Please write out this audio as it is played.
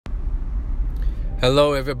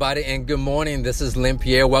Hello, everybody, and good morning. This is Lynn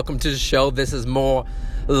Pierre. Welcome to the show. This is More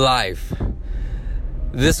Life.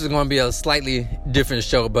 This is going to be a slightly different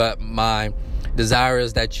show, but my desire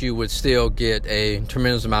is that you would still get a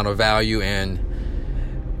tremendous amount of value and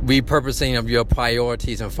repurposing of your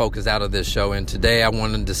priorities and focus out of this show. And today I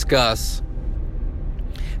want to discuss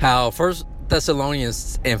how 1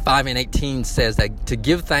 Thessalonians 5:18 says that to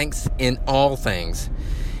give thanks in all things,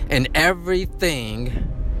 and everything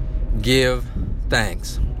give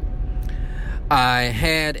thanks. I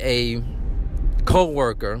had a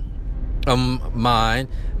co-worker of mine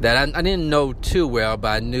that I didn't know too well, but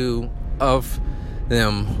I knew of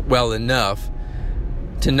them well enough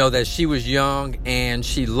to know that she was young and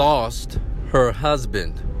she lost her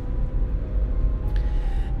husband.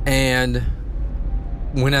 And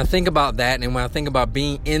when I think about that, and when I think about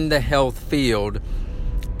being in the health field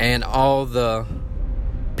and all the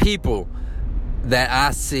people that I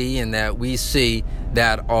see and that we see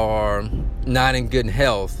that are not in good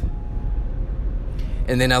health,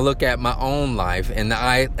 and then I look at my own life and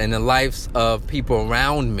the lives of people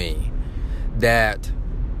around me that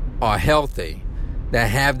are healthy, that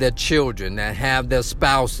have their children, that have their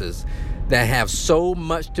spouses, that have so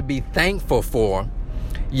much to be thankful for,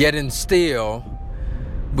 yet and still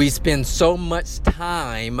we spend so much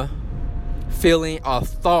time filling our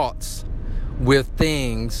thoughts with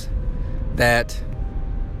things that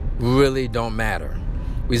really don't matter.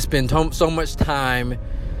 We spend so much time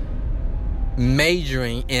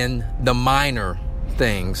majoring in the minor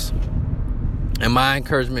things. And my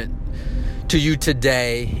encouragement to you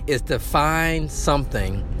today is to find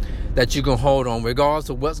something that you can hold on, regardless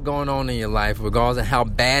of what's going on in your life, regardless of how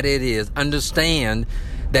bad it is. Understand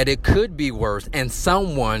that it could be worse, and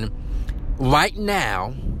someone right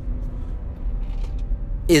now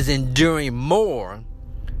is enduring more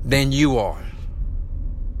than you are.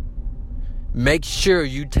 Make sure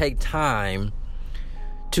you take time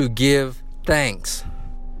to give thanks,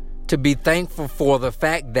 to be thankful for the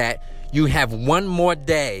fact that you have one more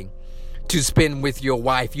day to spend with your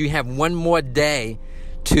wife. You have one more day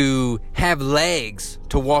to have legs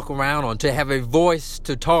to walk around on, to have a voice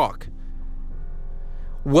to talk.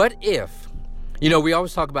 What if, we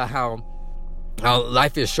always talk about how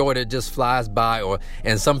life is short, it just flies by,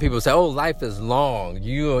 and some people say, oh, life is long,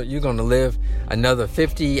 you're going to live another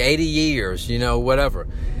 50, 80 years, whatever.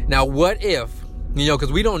 Now, what if,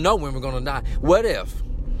 because we don't know when we're going to die, what if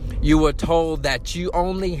you were told that you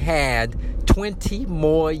only had 20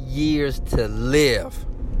 more years to live?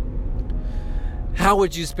 How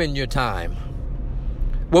would you spend your time?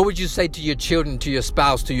 What would you say to your children, to your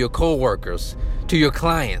spouse, to your co-workers, to your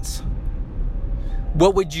clients?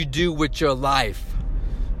 What would you do with your life?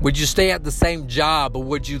 Would you stay at the same job, or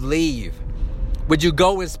would you leave? Would you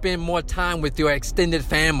go and spend more time with your extended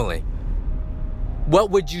family? What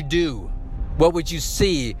would you do? What would you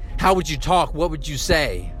see? How would you talk? What would you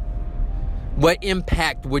say? What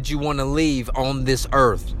impact would you want to leave on this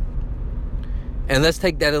earth? And let's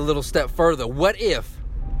take that a little step further. What if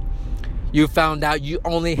you found out you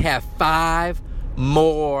only have 5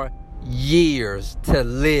 more years to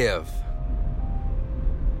live?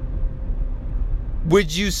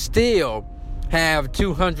 Would you still have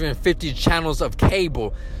 250 channels of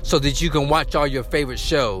cable so that you can watch all your favorite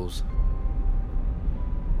shows?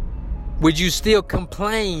 Would you still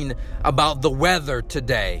complain about the weather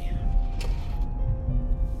today?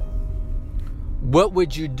 What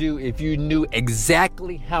would you do if you knew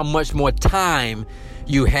exactly how much more time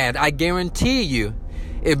you had? I guarantee you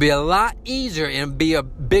it'd be a lot easier and be a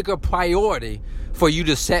bigger priority for you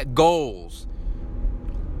to set goals,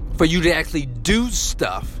 for you to actually do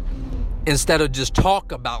stuff instead of just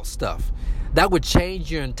talk about stuff. That would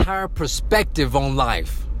change your entire perspective on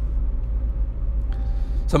life.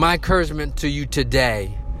 So my encouragement to you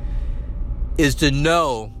today is to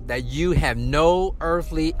know that you have no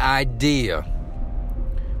earthly idea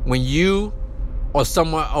when you or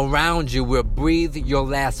someone around you will breathe your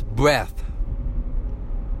last breath.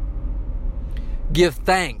 Give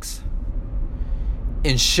thanks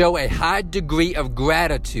and show a high degree of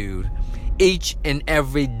gratitude each and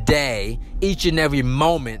every day, each and every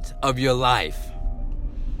moment of your life.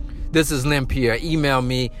 This is Lynn Pierre. Email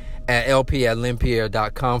me at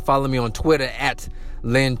lp@lynnpierre.com. Follow me on Twitter at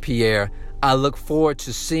Lynn Pierre. I look forward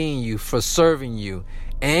to seeing you, for serving you,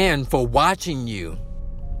 and for watching you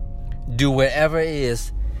do whatever it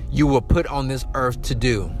is you were put on this earth to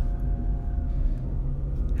do.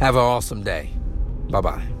 Have an awesome day.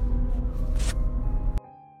 Bye-bye.